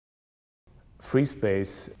Free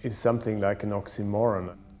space is something like an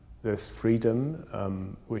oxymoron. There's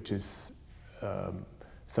freedom, which is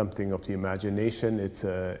something of the imagination. It's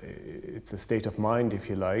a state of mind, if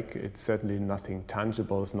you like. It's certainly nothing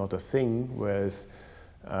tangible, it's not a thing, whereas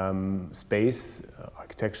space,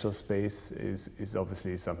 architectural space, is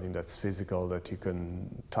obviously something that's physical, that you can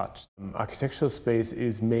touch. Architectural space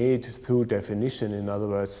is made through definition, in other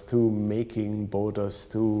words, through making borders,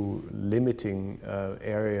 through limiting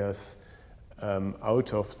areas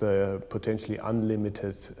out of the potentially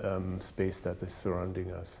unlimited space that is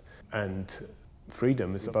surrounding us. And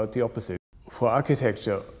freedom is about the opposite. For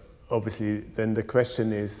architecture, obviously, then the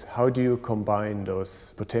question is, how do you combine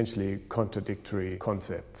those potentially contradictory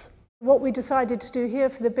concepts? What we decided to do here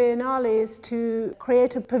for the Biennale is to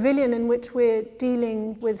create a pavilion in which we're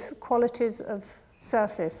dealing with qualities of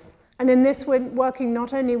surface. And in this, we're working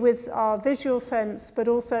not only with our visual sense, but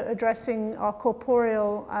also addressing our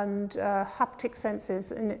corporeal and haptic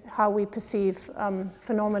senses in how we perceive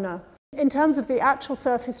phenomena. In terms of the actual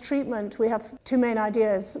surface treatment, we have two main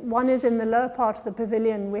ideas. One is in the lower part of the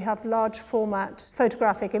pavilion, we have large format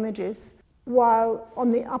photographic images, while on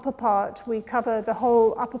the upper part, we cover the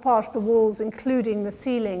whole upper part of the walls, including the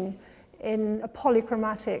ceiling, in a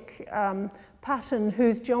polychromatic pattern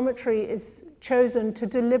whose geometry is chosen to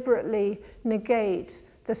deliberately negate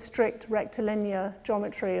the strict rectilinear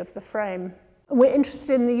geometry of the frame. We're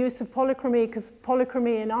interested in the use of polychromy because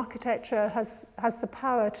polychromy in architecture has the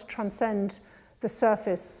power to transcend the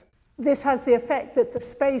surface. This has the effect that the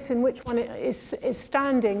space in which one is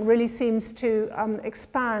standing really seems to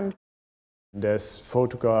expand. There's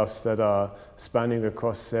photographs that are spanning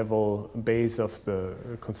across several bays of the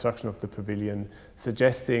construction of the pavilion,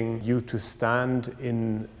 suggesting you to stand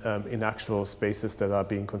in actual spaces that are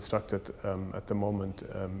being constructed at the moment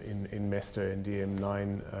in Mostra, in the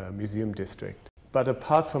M9 museum district. But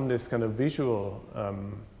apart from this kind of visual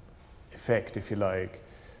effect, if you like,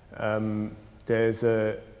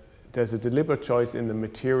 there's a deliberate choice in the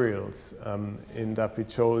materials, in that we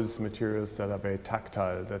chose materials that are very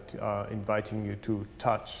tactile, that are inviting you to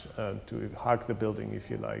touch, to hug the building, if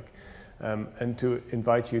you like, and to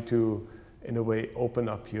invite you to, in a way, open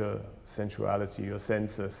up your sensuality, your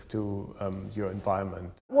senses to your environment.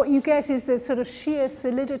 What you get is this sort of sheer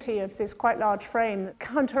solidity of this quite large frame,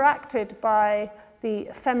 counteracted by the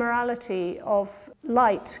ephemerality of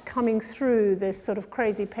light coming through this sort of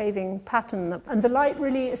crazy paving pattern. And the light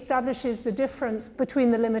really establishes the difference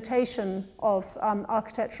between the limitation of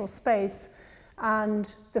architectural space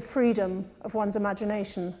and the freedom of one's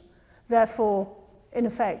imagination, therefore, in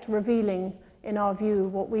effect, revealing, in our view,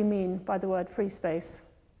 what we mean by the word free space.